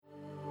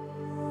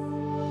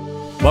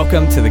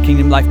Welcome to the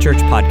Kingdom Life Church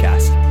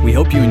podcast. We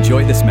hope you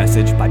enjoy this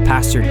message by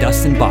Pastor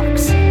Dustin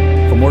Box.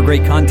 For more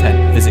great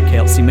content, visit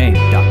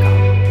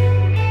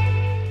klcmaine.com.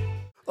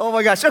 Oh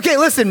my gosh. Okay,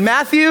 listen,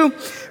 Matthew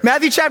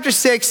chapter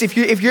 6. If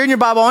you're in your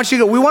Bible, I want you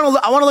to go.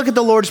 I want to look at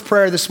the Lord's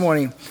Prayer this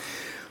morning.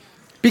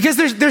 Because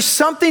there's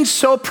something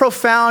so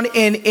profound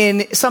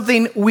in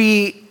something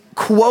we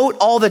quote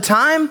all the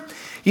time.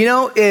 You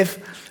know, if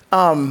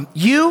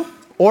you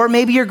or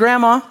maybe your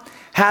grandma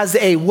has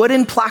a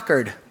wooden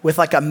placard with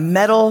like a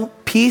metal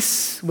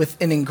piece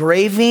with an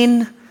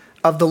engraving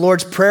of the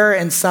Lord's Prayer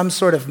in some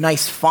sort of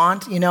nice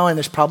font, you know, and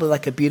there's probably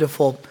like a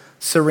beautiful,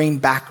 serene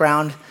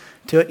background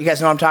to it. You guys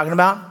know what I'm talking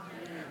about?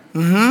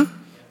 Mm-hmm.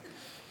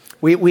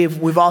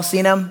 We've all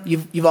seen them.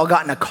 You've all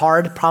gotten a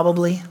card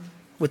probably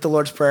with the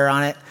Lord's Prayer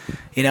on it.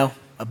 You know,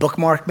 a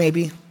bookmark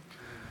maybe.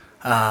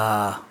 Should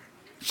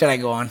I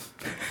go on?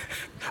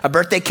 A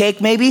birthday cake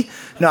maybe?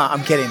 No,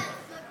 I'm kidding.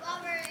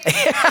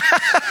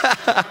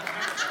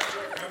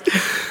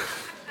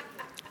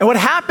 And what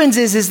happens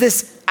is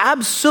this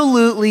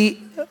absolutely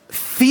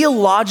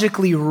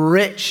theologically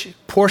rich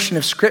portion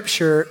of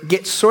Scripture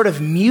gets sort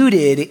of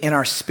muted in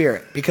our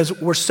spirit because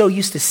we're so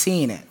used to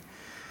seeing it.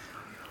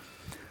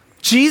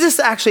 Jesus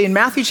actually, in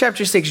Matthew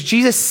chapter 6,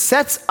 Jesus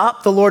sets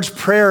up the Lord's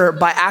Prayer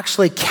by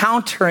actually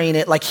countering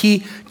it. Like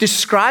he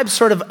describes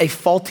sort of a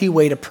faulty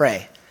way to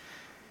pray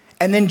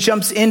and then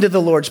jumps into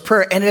the Lord's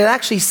Prayer. And it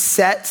actually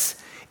sets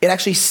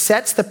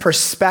the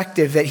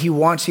perspective that he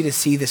wants you to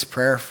see this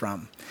prayer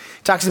from.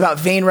 He talks about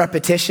vain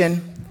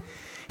repetition.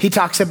 He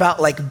talks about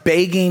like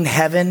begging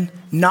heaven,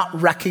 not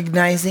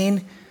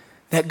recognizing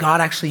that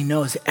God actually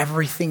knows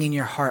everything in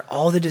your heart,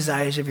 all the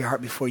desires of your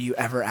heart before you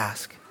ever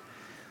ask.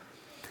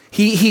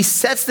 He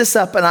sets this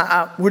up,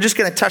 and we're just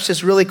going to touch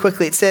this really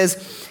quickly. It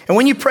says, and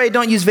when you pray,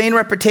 don't use vain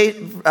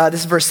repetition. This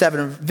is verse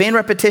 7. Vain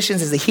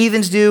repetitions as the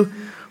heathens do,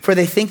 for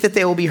they think that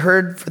they will be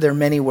heard for their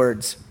many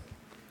words.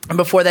 And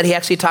before that, he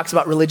actually talks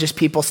about religious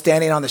people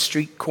standing on the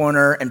street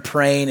corner and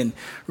praying in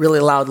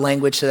really loud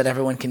language so that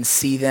everyone can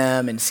see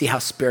them and see how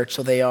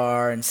spiritual they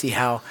are and see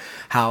how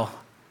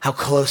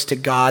close to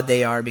God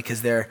they are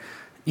because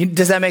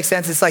does that make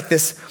sense? It's like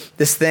this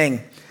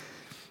thing.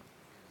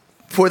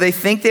 For they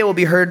think they will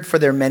be heard for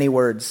their many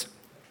words.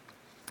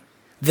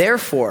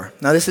 Therefore,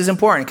 now this is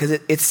important because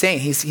it's saying,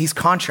 he's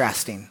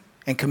contrasting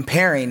and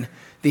comparing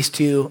these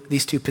two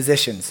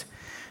positions.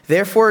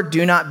 Therefore,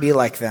 do not be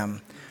like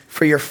them.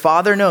 For your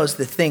Father knows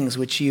the things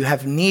which you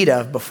have need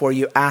of before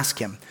you ask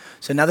him.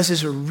 So now this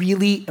is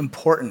really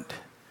important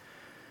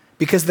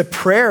because the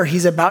prayer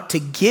he's about to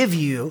give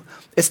you,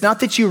 it's not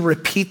that you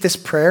repeat this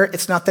prayer.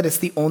 It's not that it's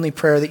the only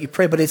prayer that you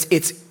pray, but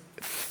it's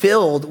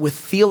filled with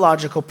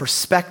theological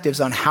perspectives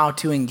on how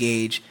to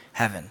engage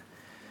heaven.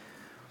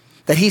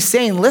 That he's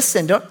saying,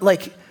 listen,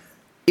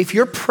 if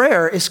your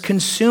prayer is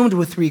consumed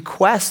with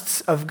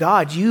requests of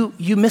God, you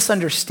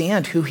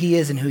misunderstand who he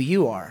is and who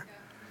you are.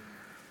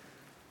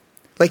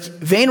 Like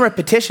vain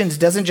repetitions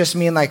doesn't just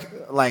mean like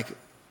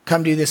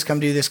come do this, come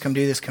do this, come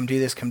do this, come do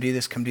this, come do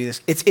this, come do this.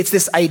 It's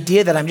this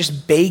idea that I'm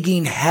just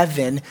begging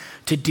heaven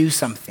to do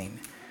something.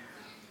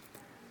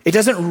 It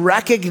doesn't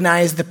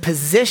recognize the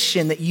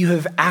position that you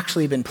have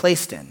actually been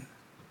placed in,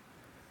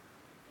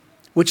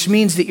 which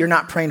means that you're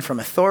not praying from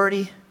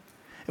authority.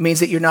 It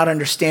means that you're not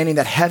understanding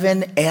that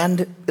heaven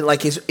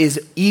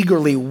is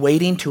eagerly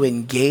waiting to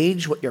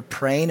engage what you're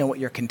praying and what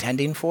you're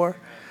contending for.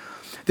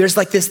 There's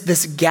like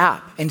this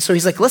gap. And so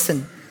he's like,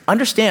 listen,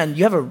 understand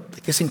you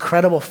have this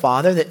incredible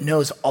Father that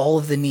knows all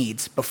of the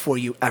needs before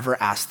you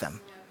ever ask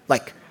them.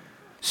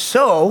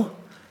 So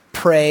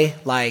pray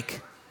like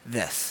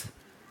this.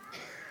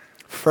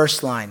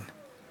 First line,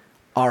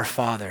 our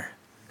Father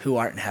who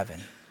art in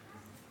heaven.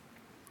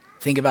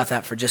 Think about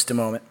that for just a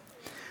moment.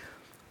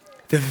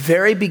 The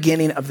very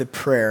beginning of the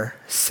prayer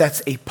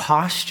sets a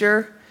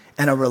posture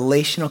and a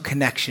relational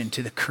connection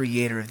to the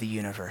creator of the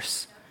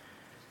universe.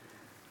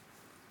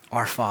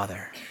 Our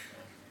Father.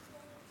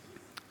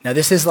 Now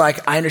this is I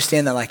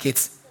understand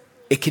that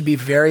it could be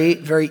very,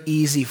 very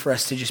easy for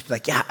us to just be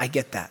like, yeah, I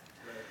get that.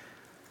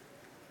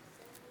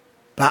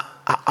 But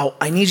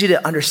I need you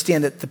to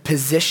understand that the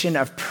position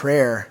of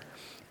prayer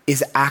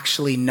is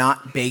actually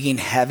not begging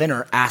heaven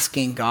or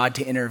asking God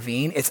to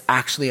intervene. It's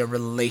actually a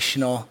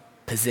relational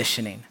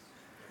positioning.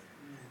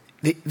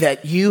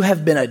 That you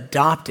have been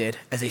adopted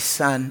as a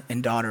son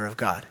and daughter of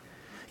God.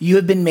 You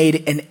have been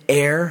made an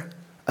heir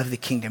of the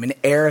kingdom, an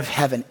heir of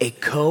heaven, a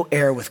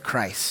co-heir with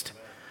Christ.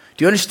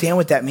 Do you understand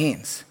what that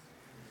means?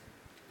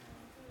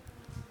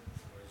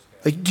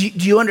 Do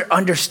you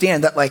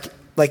understand that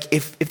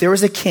if there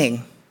was a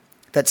king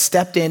that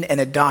stepped in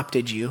and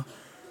adopted you,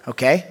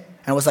 okay,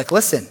 and was like,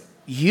 listen,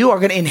 you are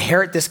going to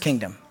inherit this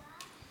kingdom.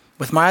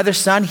 With my other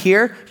son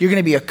here, you're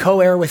going to be a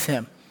co-heir with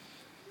him.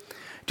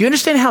 Do you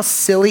understand how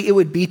silly it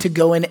would be to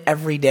go in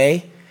every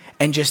day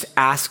and just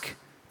ask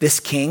this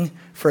king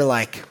for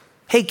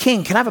hey,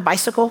 king, can I have a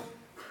bicycle?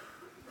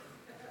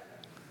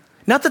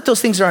 Not that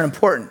those things aren't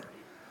important.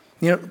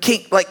 You know,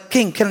 king,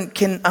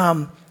 can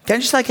I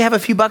just have a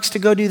few bucks to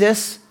go do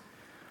this?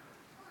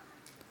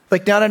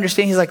 Not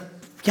understanding. He's like,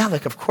 yeah,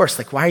 like, of course,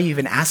 like, why are you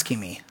even asking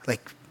me?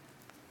 Like,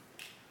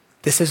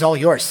 this is all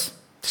yours.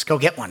 Just go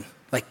get one.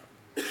 Like,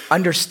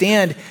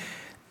 understand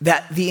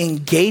that the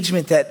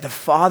engagement that the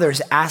Father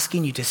is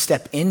asking you to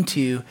step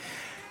into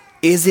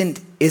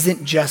isn't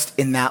just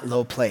in that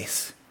low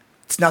place.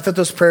 It's not that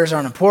those prayers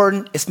aren't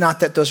important. It's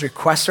not that those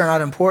requests are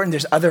not important.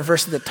 There's other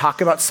verses that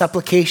talk about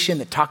supplication,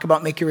 that talk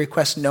about make your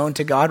requests known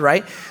to God,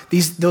 right?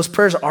 Those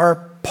prayers are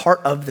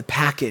part of the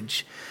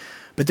package.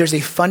 But there's a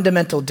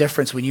fundamental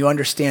difference when you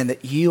understand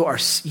that you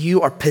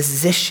are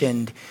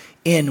positioned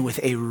in with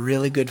a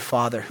really good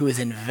Father who is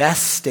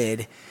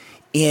invested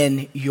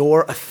in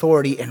your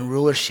authority and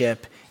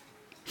rulership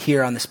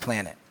here on this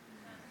planet.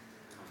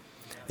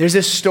 There's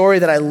this story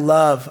that I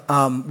love.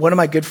 One of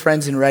my good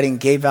friends in Redding,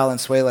 Gabe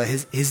Valenzuela,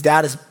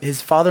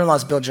 his father-in-law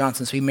is Bill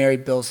Johnson, so he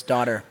married Bill's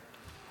daughter.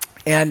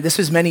 And this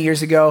was many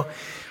years ago.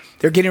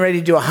 They're getting ready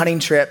to do a hunting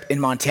trip in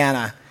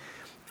Montana.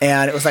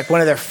 And it was like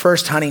one of their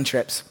first hunting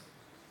trips.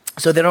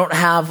 So they don't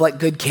have like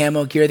good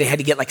camo gear. They had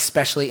to get like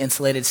specially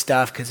insulated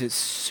stuff because it's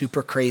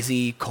super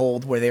crazy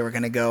cold where they were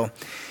going to go.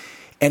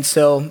 And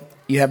so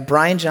you have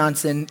Brian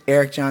Johnson,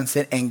 Eric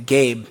Johnson, and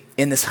Gabe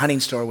in this hunting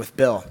store with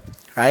Bill,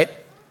 right?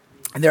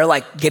 And they're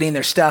like getting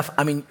their stuff.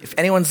 I mean, if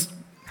anyone's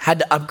had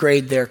to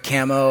upgrade their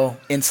camo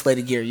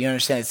insulated gear, you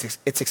understand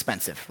it's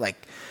expensive. Like,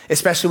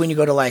 especially when you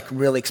go to like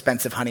really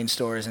expensive hunting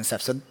stores and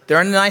stuff. So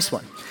they're in a nice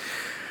one,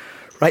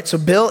 right? So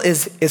Bill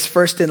is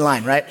first in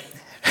line, right?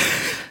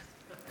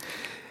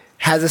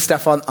 Has his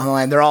stuff on the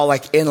line. They're all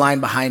like in line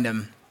behind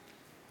him.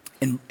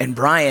 And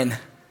Brian,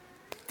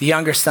 the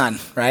younger son,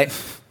 right?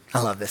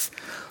 I love this.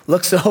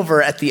 Looks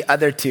over at the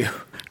other two.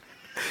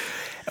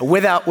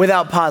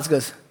 Without pause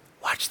goes,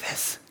 watch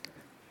this.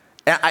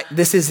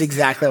 This is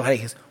exactly what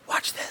he goes,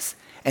 watch this.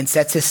 And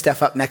sets his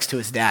stuff up next to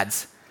his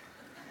dad's.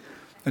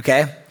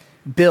 Okay?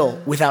 Bill,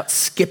 without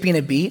skipping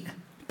a beat,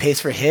 pays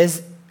for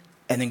his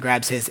and then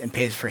grabs his and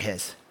pays for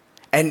his.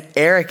 And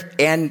Eric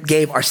and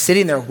Gabe are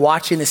sitting there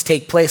watching this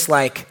take place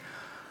like,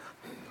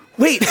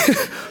 wait,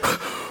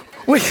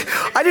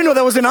 I didn't know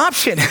that was an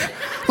option.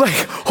 Like,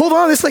 hold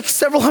on, it's like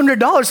several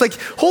 $100s. Like,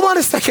 hold on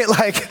a second.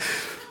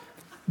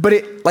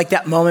 But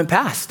that moment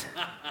passed.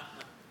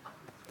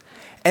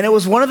 And it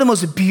was one of the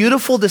most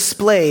beautiful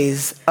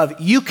displays of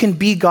you can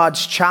be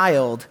God's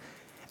child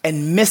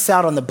and miss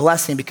out on the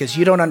blessing because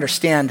you don't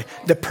understand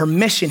the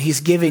permission he's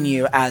given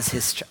you as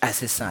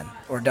his son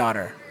or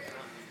daughter.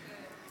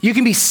 You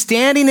can be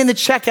standing in the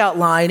checkout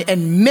line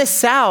and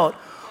miss out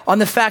on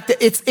the fact that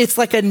it's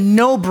like a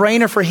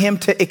no-brainer for him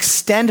to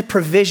extend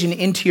provision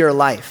into your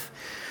life.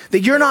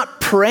 That you're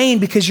not praying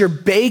because you're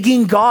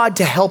begging God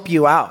to help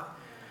you out.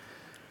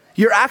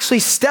 You're actually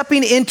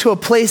stepping into a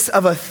place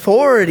of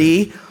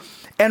authority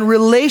and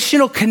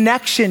relational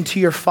connection to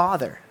your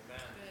Father.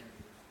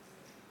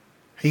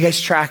 Are you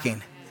guys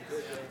tracking?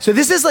 So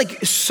this is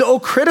like so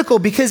critical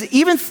because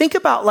even think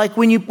about like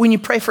when you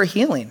pray for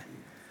healing.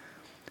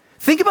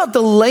 Think about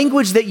the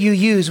language that you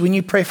use when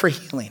you pray for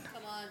healing.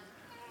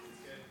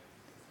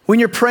 When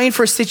you're praying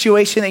for a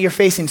situation that you're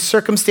facing,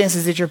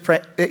 circumstances that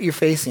you're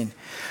facing.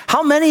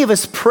 How many of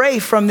us pray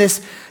from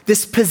this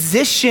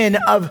position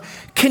of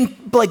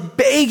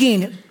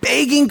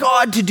begging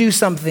God to do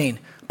something?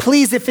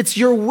 Please, if it's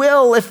your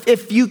will,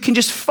 if you can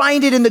just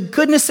find it in the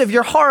goodness of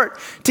your heart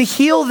to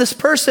heal this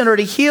person or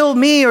to heal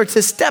me or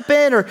to step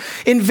in or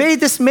invade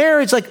this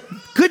marriage, like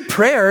good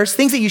prayers,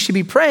 things that you should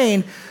be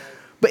praying.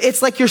 But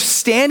it's like you're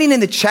standing in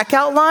the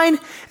checkout line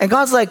and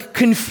God's like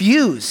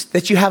confused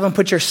that you haven't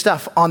put your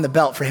stuff on the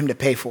belt for him to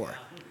pay for.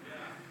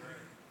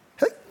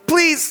 Like,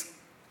 please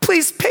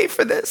pay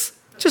for this.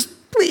 Just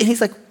please. And he's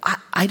like,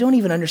 I don't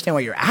even understand why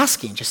you're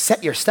asking. Just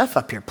set your stuff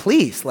up here,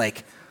 please.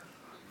 Like,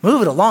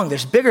 move it along.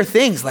 There's bigger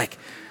things like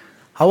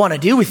I want to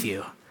do with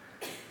you.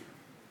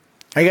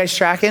 Are you guys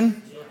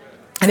tracking?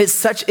 And it's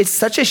such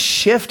a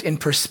shift in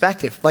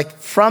perspective, like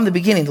from the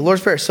beginning, the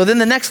Lord's Prayer. So then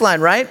the next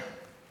line, right?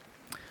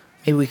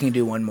 Maybe we can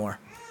do one more.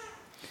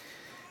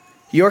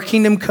 Your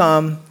kingdom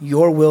come,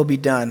 your will be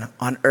done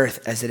on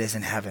earth as it is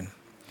in heaven.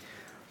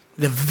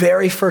 The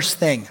very first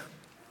thing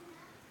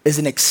is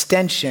an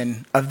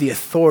extension of the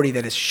authority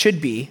that it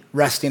should be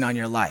resting on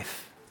your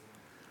life.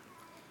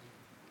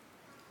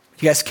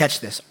 You guys catch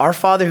this? Our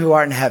Father who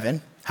art in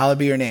heaven, hallowed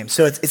be your name.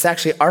 So it's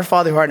actually our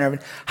Father who art in heaven,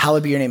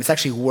 hallowed be your name. It's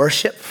actually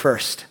worship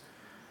first.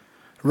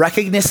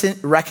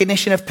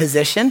 Recognition of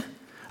position,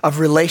 of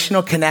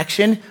relational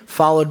connection,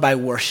 followed by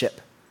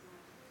worship.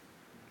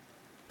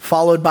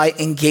 Followed by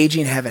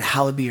engaging heaven,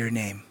 hallowed be your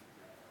name.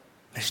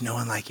 There's no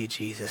one like you,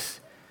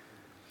 Jesus.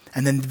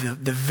 And then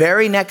the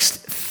very next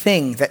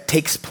thing that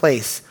takes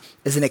place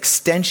is an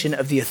extension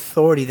of the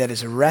authority that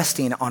is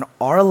resting on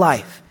our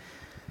life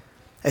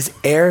as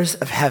heirs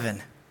of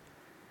heaven.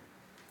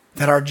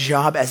 That our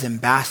job as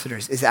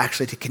ambassadors is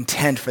actually to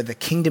contend for the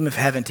kingdom of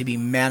heaven to be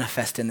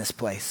manifest in this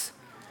place.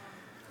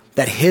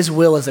 That his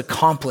will is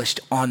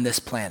accomplished on this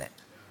planet.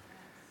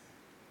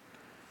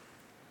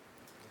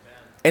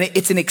 And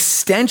it's an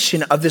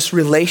extension of this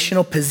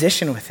relational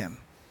position with him.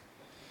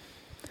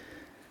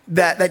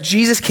 that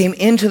Jesus came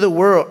into the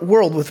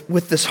world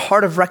with this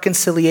heart of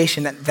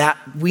reconciliation that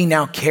we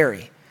now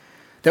carry,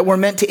 that we're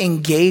meant to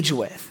engage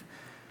with.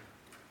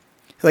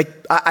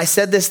 Like, I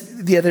said this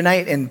the other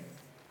night, and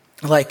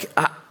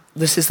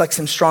this is like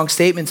some strong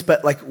statements,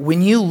 but like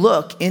when you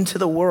look into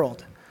the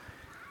world,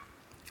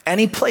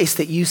 any place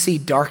that you see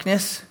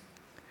darkness,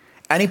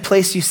 any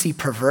place you see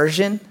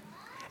perversion,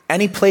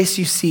 any place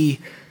you see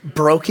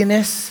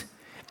brokenness,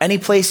 any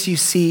place you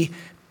see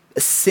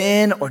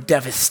sin or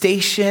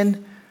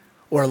devastation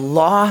or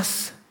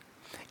loss,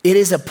 it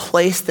is a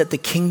place that the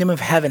kingdom of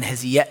heaven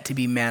has yet to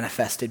be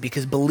manifested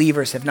because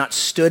believers have not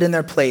stood in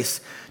their place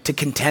to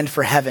contend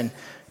for heaven,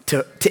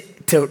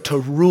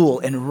 to rule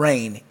and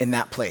reign in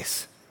that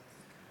place.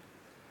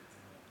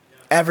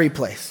 Every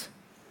place.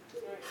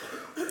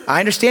 I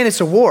understand it's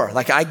a war.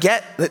 Like, I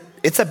get that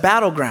it's a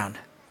battleground.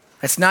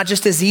 It's not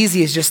just as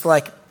easy as just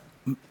like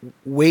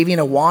waving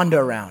a wand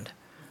around.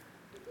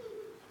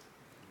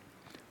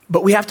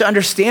 But we have to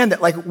understand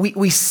that like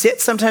we sit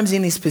sometimes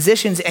in these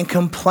positions and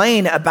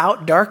complain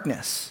about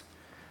darkness.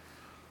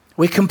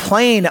 We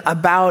complain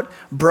about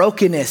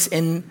brokenness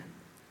in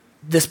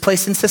this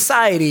place in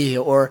society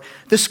or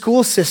the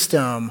school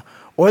system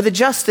or the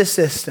justice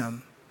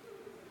system.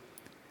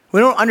 We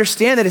don't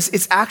understand that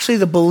it's actually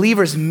the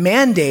believer's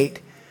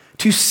mandate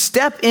to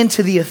step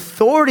into the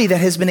authority that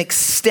has been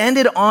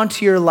extended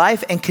onto your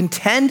life and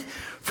contend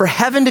for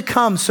heaven to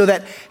come so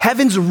that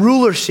heaven's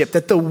rulership,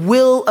 that the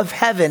will of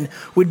heaven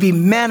would be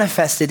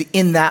manifested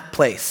in that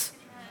place.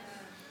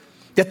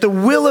 That the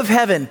will of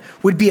heaven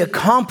would be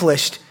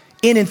accomplished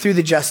in and through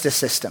the justice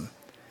system.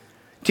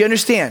 Do you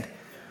understand?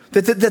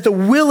 That the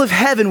will of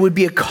heaven would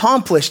be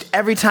accomplished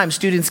every time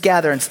students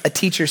gather and a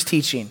teacher's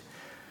teaching.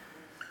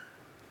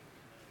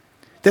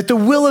 That the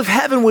will of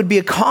heaven would be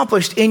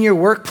accomplished in your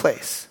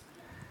workplace.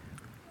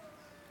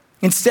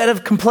 Instead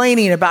of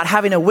complaining about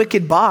having a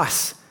wicked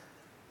boss,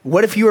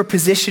 what if you were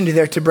positioned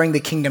there to bring the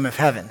kingdom of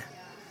heaven?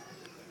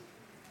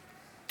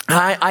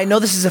 I know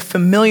this is a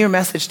familiar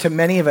message to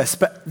many of us,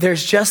 but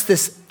there's just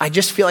this, I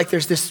just feel like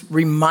there's this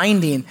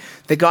reminding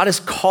that God is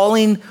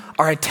calling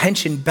our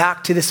attention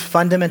back to this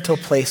fundamental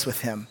place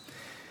with him.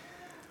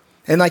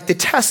 And like the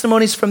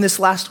testimonies from this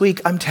last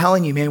week, I'm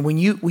telling you, man, when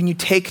you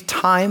take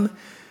time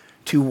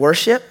to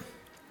worship,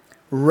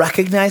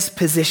 recognize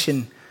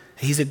position,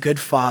 he's a good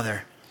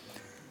father.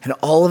 And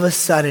all of a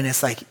sudden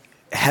it's like,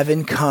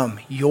 heaven come,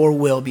 your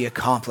will be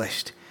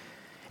accomplished.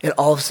 It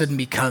all of a sudden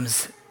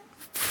becomes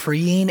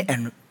freeing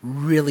and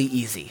really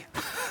easy.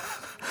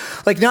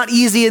 Like not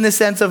easy in the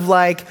sense of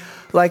like,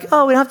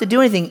 oh, we don't have to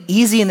do anything.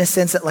 Easy in the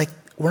sense that like,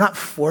 we're not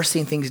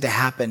forcing things to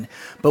happen,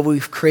 but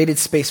we've created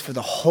space for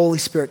the Holy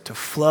Spirit to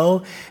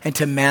flow and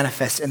to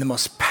manifest in the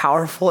most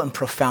powerful and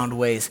profound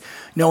ways,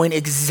 knowing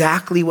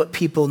exactly what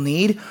people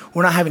need.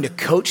 We're not having to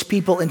coach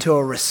people into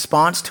a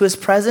response to his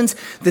presence,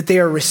 that they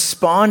are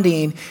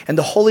responding and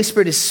the Holy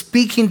Spirit is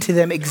speaking to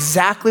them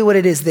exactly what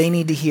it is they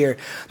need to hear.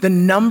 The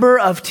number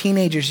of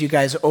teenagers, you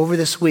guys, over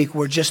this week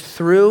were just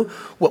through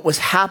what was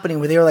happening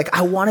where they were like,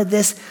 I wanted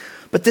this,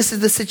 but this is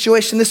the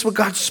situation. This is what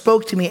God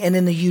spoke to me. And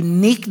in the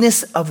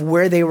uniqueness of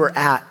where they were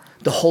at,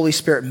 the Holy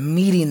Spirit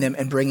meeting them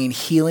and bringing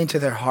healing to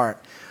their heart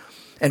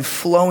and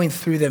flowing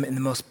through them in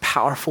the most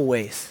powerful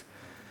ways.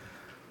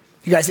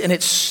 You guys, and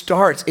it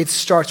starts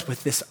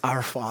with this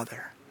Our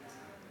Father.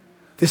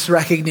 This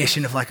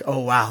recognition of like, oh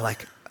wow,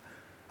 like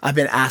I've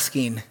been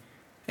asking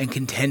and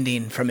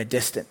contending from a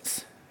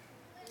distance.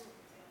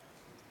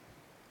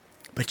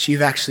 But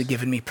you've actually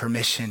given me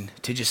permission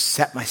to just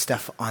set my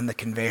stuff on the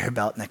conveyor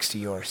belt next to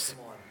yours.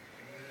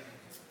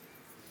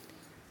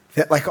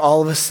 That like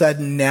all of a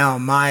sudden now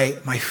my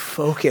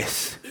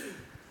focus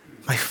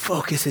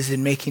is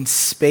in making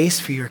space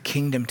for your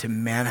kingdom to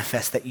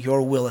manifest, that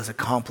your will is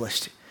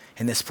accomplished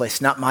in this place.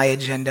 Not my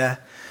agenda,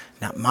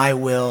 not my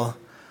will,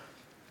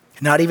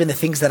 not even the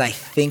things that I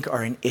think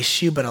are an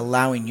issue, but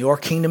allowing your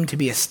kingdom to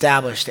be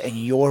established and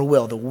your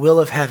will, the will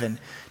of heaven,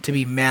 to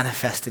be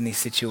manifest in these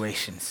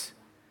situations.